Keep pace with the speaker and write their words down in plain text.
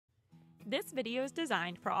This video is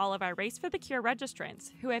designed for all of our Race for the Cure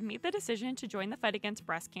registrants who have made the decision to join the fight against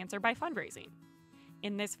breast cancer by fundraising.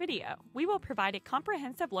 In this video, we will provide a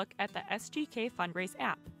comprehensive look at the SGK Fundraise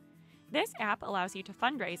App. This app allows you to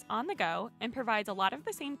fundraise on the go and provides a lot of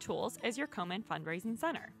the same tools as your Komen fundraising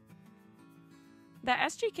center. The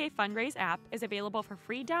SGK Fundraise app is available for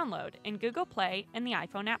free download in Google Play and the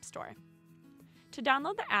iPhone App Store. To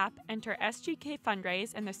download the app, enter SGK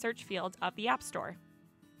Fundraise in the search field of the App Store.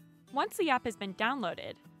 Once the app has been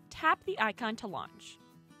downloaded, tap the icon to launch.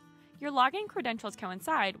 Your login credentials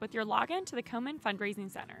coincide with your login to the Komen Fundraising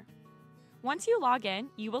Center. Once you log in,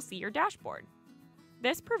 you will see your dashboard.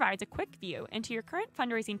 This provides a quick view into your current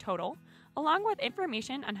fundraising total, along with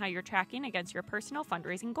information on how you're tracking against your personal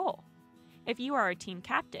fundraising goal. If you are a team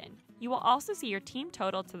captain, you will also see your team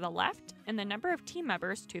total to the left and the number of team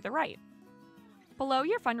members to the right. Below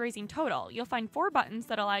your fundraising total, you'll find 4 buttons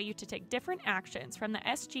that allow you to take different actions from the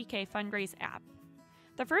SGK Fundraise app.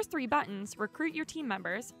 The first 3 buttons, Recruit Your Team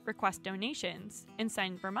Members, Request Donations, and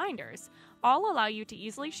Send Reminders, all allow you to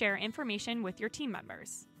easily share information with your team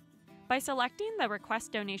members. By selecting the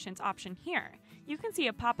Request Donations option here, you can see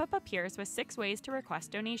a pop-up appears with 6 ways to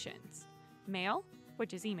request donations: mail,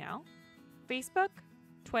 which is email, Facebook,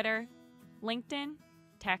 Twitter, LinkedIn,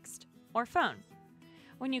 text, or phone.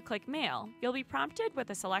 When you click Mail, you'll be prompted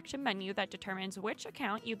with a selection menu that determines which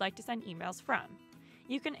account you'd like to send emails from.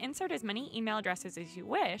 You can insert as many email addresses as you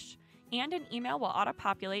wish, and an email will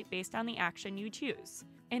auto-populate based on the action you choose.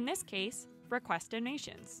 In this case, Request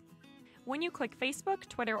Donations. When you click Facebook,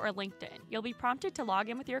 Twitter, or LinkedIn, you'll be prompted to log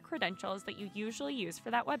in with your credentials that you usually use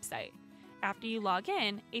for that website. After you log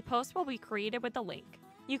in, a post will be created with the link.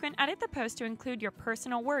 You can edit the post to include your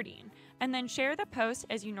personal wording, and then share the post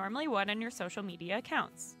as you normally would on your social media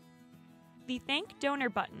accounts. The Thank Donor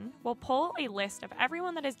button will pull a list of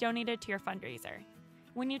everyone that has donated to your fundraiser.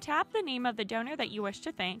 When you tap the name of the donor that you wish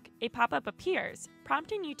to thank, a pop-up appears,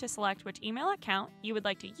 prompting you to select which email account you would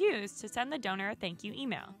like to use to send the donor a thank you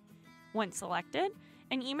email. Once selected,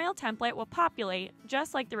 an email template will populate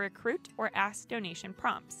just like the Recruit or Ask Donation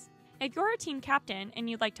prompts. If you're a team captain and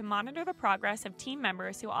you'd like to monitor the progress of team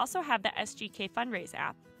members who also have the SGK Fundraise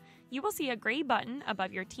app, you will see a gray button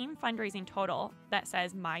above your team fundraising total that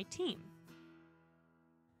says My Team.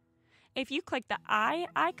 If you click the I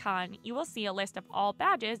icon, you will see a list of all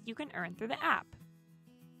badges you can earn through the app.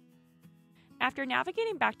 After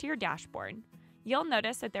navigating back to your dashboard, you'll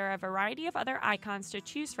notice that there are a variety of other icons to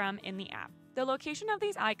choose from in the app. The location of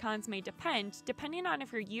these icons may depending on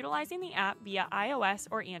if you're utilizing the app via iOS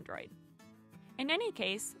or Android. In any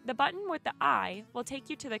case, the button with the I will take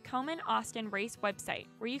you to the Komen Austin Race website,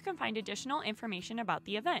 where you can find additional information about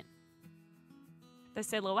the event. The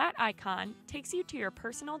silhouette icon takes you to your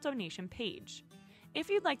personal donation page. If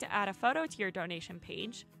you'd like to add a photo to your donation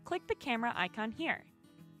page, click the camera icon here.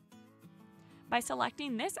 By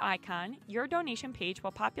selecting this icon, your donation page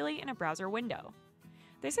will populate in a browser window.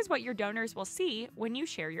 This is what your donors will see when you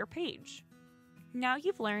share your page. Now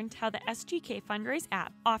you've learned how the SGK Fundraise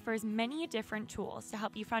app offers many different tools to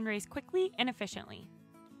help you fundraise quickly and efficiently.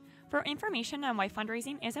 For information on why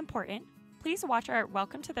fundraising is important, please watch our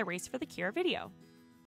Welcome to the Race for the Cure video.